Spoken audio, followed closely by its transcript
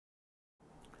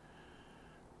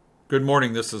Good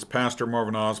morning. This is Pastor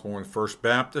Marvin Osborne with First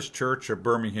Baptist Church of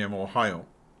Birmingham, Ohio,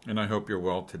 and I hope you're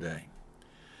well today.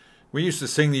 We used to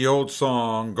sing the old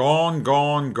song, "Gone,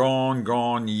 gone, gone,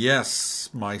 gone, yes,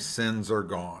 my sins are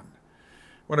gone."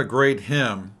 What a great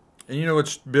hymn. And you know,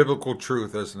 it's biblical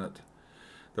truth, isn't it?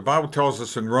 The Bible tells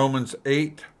us in Romans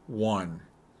 8:1,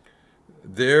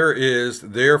 "There is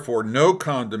therefore no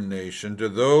condemnation to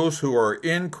those who are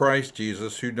in Christ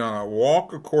Jesus, who do not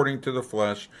walk according to the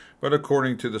flesh, but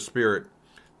according to the Spirit."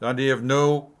 The idea of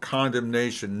no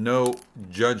condemnation, no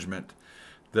judgment.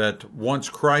 That once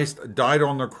Christ died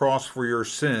on the cross for your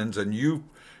sins, and you've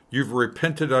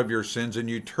repented of your sins, and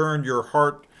you turned your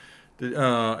heart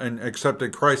and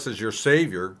accepted Christ as your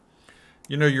Savior,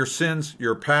 you know, your sins,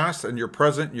 your past and your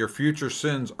present and your future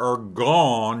sins are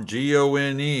gone,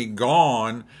 G-O-N-E,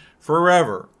 gone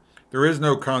forever. There is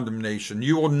no condemnation.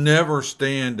 You will never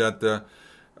stand at the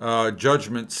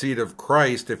judgment seat of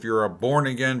Christ if you're a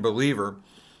born-again believer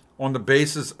on the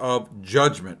basis of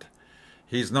judgment.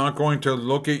 He's not going to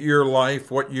look at your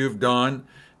life, what you've done,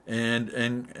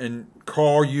 and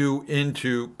call you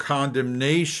into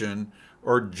condemnation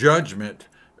or judgment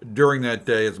during that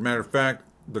day. As a matter of fact,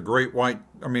 the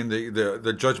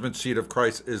judgment seat of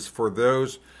Christ is for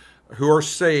those who are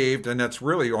saved, and that's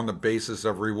really on the basis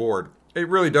of reward. It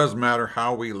really does matter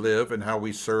how we live and how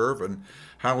we serve and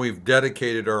how we've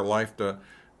dedicated our life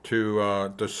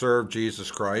to serve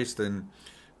Jesus Christ. And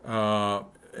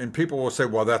people will say,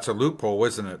 well, that's a loophole,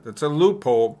 isn't it? It's a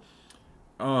loophole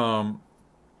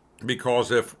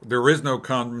because if there is no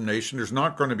condemnation, there's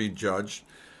not going to be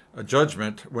a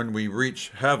judgment when we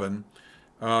reach heaven.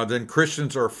 Then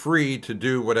Christians are free to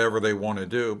do whatever they want to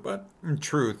do. But in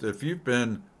truth, if you've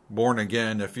been born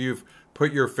again, if you've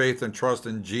put your faith and trust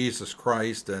in Jesus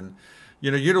Christ, and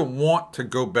you don't want to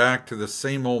go back to the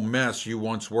same old mess you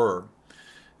once were.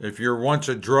 If you're once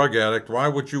a drug addict, why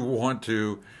would you want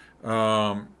to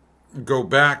go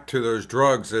back to those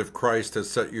drugs if Christ has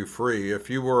set you free?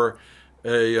 If you were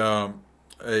a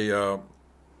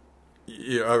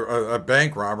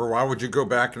bank robber, why would you go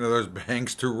back into those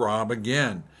banks to rob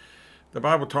again? The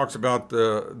Bible talks about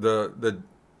the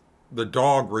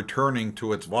dog returning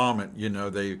to its vomit.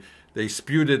 They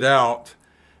spewed it out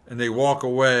and they walk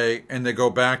away and they go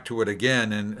back to it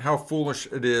again. And how foolish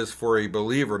it is for a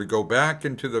believer to go back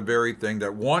into the very thing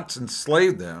that once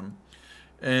enslaved them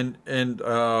and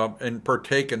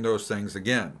partake in those things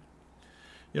again.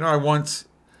 I once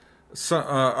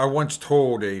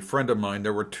told a friend of mine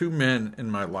there were two men in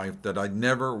my life that I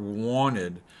never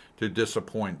wanted to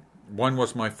disappoint. One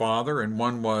was my father, and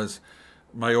one was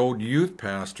my old youth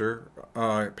pastor,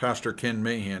 Pastor Ken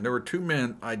Mahan. There were two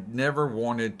men I never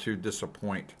wanted to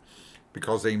disappoint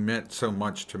because they meant so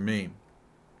much to me.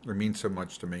 They mean so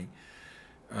much to me.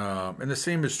 And the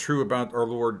same is true about our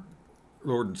Lord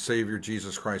and Savior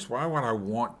Jesus Christ. Why would I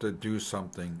want to do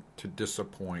something to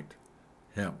disappoint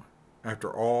him?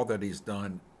 After all that he's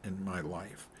done in my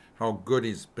life, how good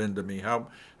he's been to me, how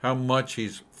much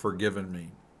he's forgiven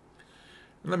me.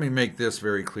 Let me make this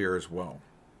very clear as well.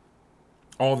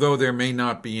 Although there may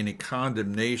not be any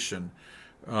condemnation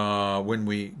when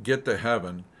we get to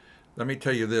heaven, let me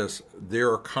tell you this, there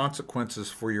are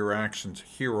consequences for your actions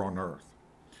here on earth.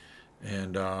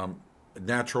 And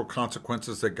natural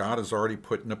consequences that God has already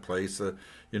put into place. The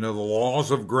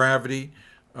laws of gravity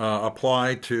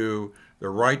apply to the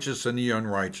righteous and the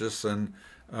unrighteous, and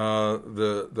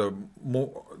the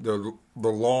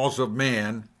laws of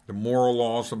man, the moral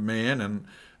laws of man, and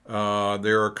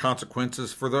there are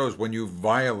consequences for those when you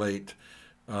violate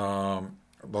the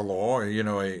law.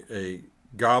 A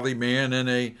godly man and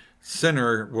a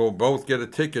sinner will both get a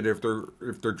ticket if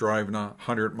they're driving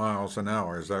 100 miles an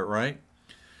hour. Is that right?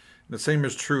 The same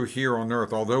is true here on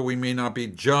earth. Although we may not be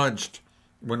judged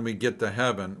when we get to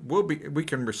heaven, we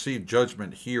can receive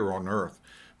judgment here on earth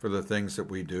for the things that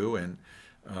we do, and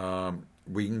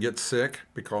we can get sick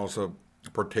because of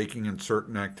partaking in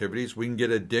certain activities. We can get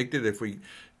addicted if we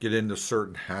get into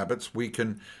certain habits. We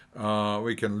can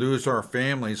lose our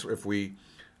families if we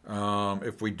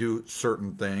do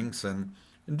certain things and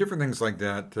different things like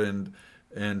that.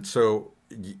 And so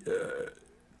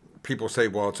people say,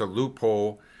 well, it's a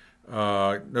loophole.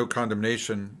 No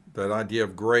condemnation. That idea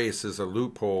of grace is a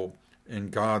loophole in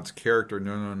God's character.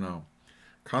 No.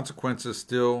 Consequences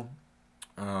still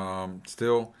are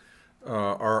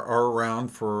around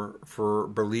for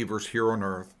believers here on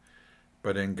earth,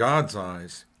 but in God's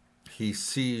eyes, he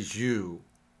sees you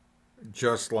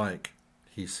just like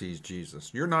he sees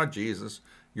Jesus. You're not Jesus,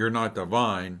 you're not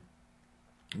divine,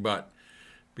 but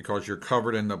because you're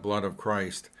covered in the blood of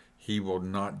Christ, he will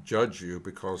not judge you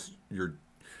because your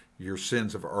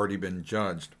sins have already been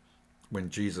judged when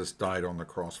Jesus died on the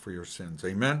cross for your sins.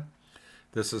 Amen.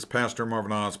 This is Pastor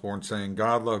Marvin Osborne saying,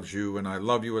 God loves you and I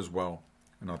love you as well.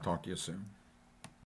 And I'll talk to you soon.